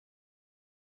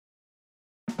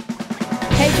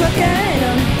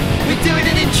We're doing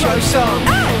an intro song.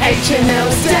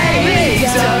 H&L's Daily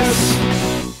Dose.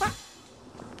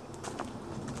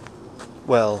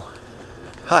 Well,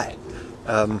 hi.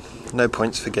 No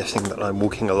points for guessing that I'm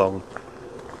walking along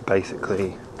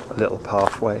basically a little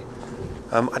pathway.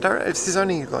 I don't know, this is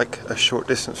only like a short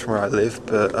distance from where I live,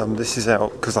 but this is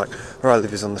out, because like where I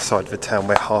live is on the side of a town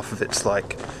where half of it's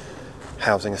like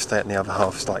housing estate and the other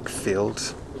half is like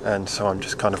fields, and so I'm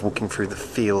just kind of walking through the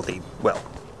fieldy, well,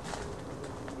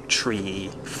 tree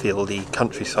fieldy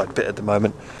countryside bit at the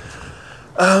moment.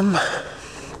 I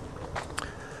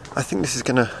think this is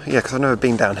gonna, because I've never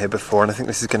been down here before, and I think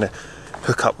this is gonna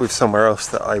hook up with somewhere else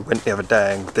that I went the other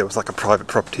day, and there was like a private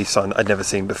property sign that I'd never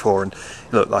seen before, and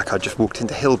it looked like I just walked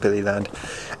into hillbilly land.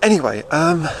 Anyway,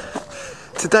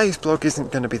 today's blog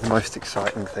isn't going to be the most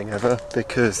exciting thing ever,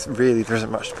 because really there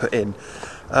isn't much to put in.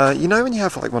 You know when you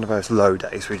have like one of those low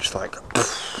days where you're just like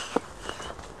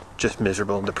just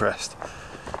miserable and depressed?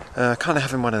 Kind of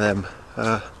having one of them.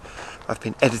 I've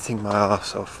been editing my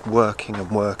arse off, working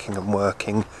and working and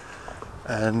working,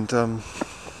 and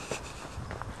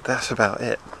that's about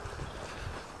it.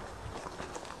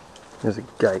 There's a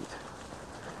gate.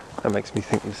 That makes me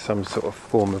think there's some sort of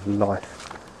form of life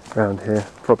around here.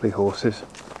 Probably horses.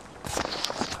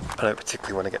 I don't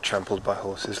particularly want to get trampled by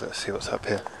horses. Let's see what's up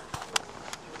here.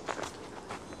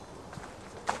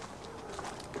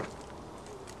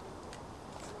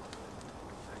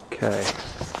 Okay.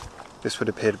 This would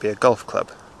appear to be a golf club,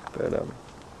 but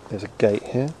there's a gate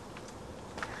here.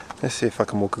 Let's see if I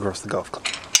can walk across the golf club.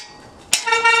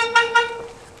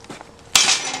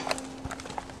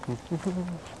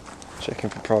 Checking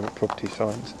for private property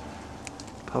signs.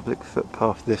 Public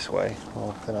footpath this way.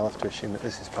 Well, then I'll have to assume that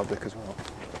this is public as well.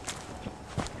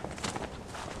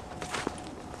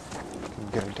 You can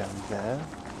go down there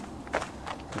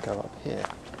and go up here.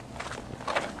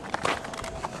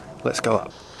 Let's go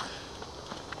up.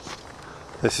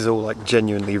 This is all like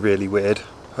genuinely really weird.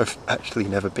 I've actually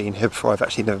never been here before. I've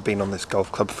actually never been on this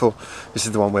golf club before. This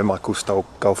is the one where Michael stole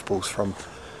golf balls from.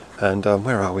 And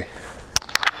where are we?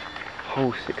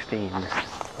 Hole 16. I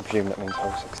presume that means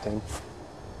hole 16.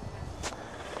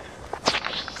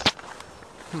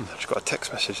 I've just got a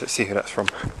text message. Let's see who that's from.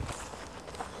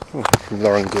 Ooh, from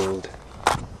Lauren Gould.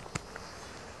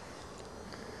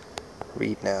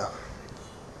 Read now.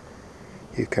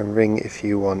 You can ring if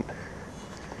you want.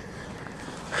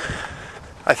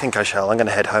 I think I shall. I'm going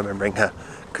to head home and ring her,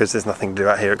 because there's nothing to do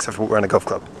out here except for walk around a golf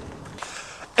club.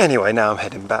 Anyway, now I'm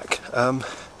heading back.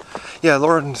 Yeah,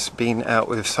 Lauren's been out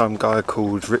with some guy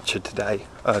called Richard today.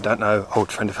 I don't know,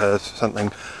 old friend of hers or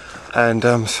something. And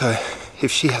so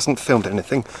if she hasn't filmed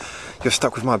anything, you're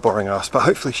stuck with my boring ass. But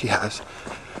hopefully she has.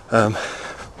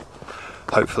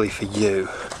 Hopefully for you.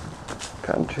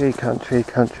 Country, country,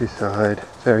 countryside.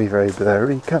 Very, very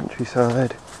blurry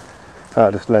countryside.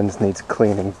 Ah, this lens needs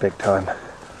cleaning big time.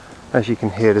 As you can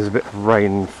hear, there's a bit of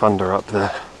rain and thunder up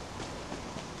there.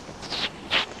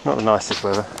 Not the nicest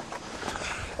weather.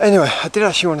 Anyway, I did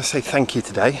actually want to say thank you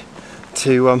today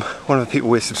to one of the people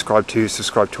we're subscribed to us,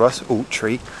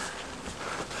 Alttree,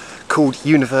 called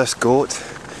Universe Gort.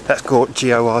 That's Gort,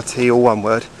 G-O-R-T, all one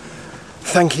word.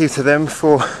 Thank you to them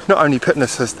for not only putting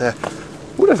us as their...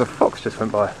 Oh, there's a fox just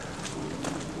went by.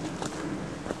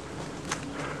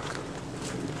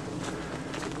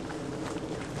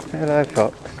 Hello,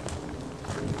 fox.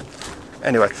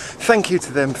 Anyway, thank you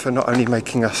to them for not only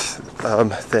making us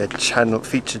their channel,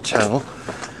 featured channel,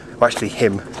 well actually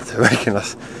him for making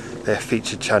us their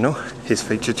featured channel, his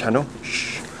featured channel,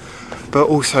 but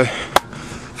also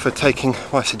for taking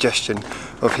my suggestion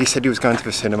of, he said he was going to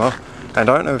the cinema, and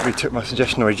I don't know if he took my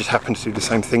suggestion or he just happened to do the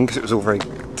same thing because it was all very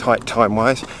tight time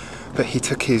wise, but he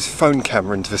took his phone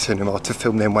camera into the cinema to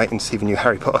film them waiting to see the new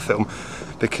Harry Potter film,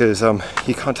 because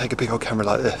you can't take a big old camera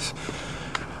like this.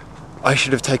 I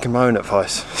should have taken my own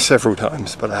advice several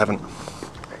times, but I haven't.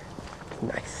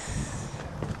 Nice.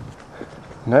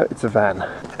 No, it's a van.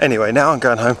 Anyway, now I'm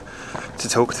going home to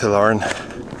talk to Lauren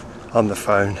on the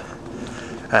phone,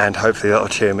 and hopefully that'll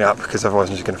cheer me up, because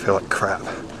otherwise I'm just going to feel like crap.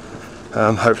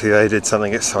 Hopefully they did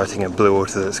something exciting in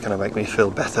Bluewater that's going to make me feel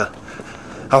better.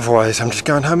 Otherwise I'm just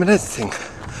going home and editing.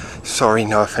 Sorry,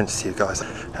 no offence to you guys.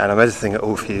 And I'm editing it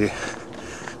all for you,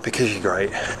 because you're great.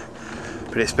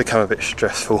 But it's become a bit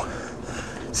stressful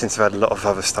since I've had a lot of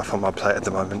other stuff on my plate at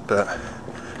the moment, but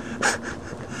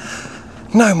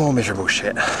no more miserable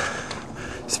shit.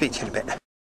 Speak to you in a bit.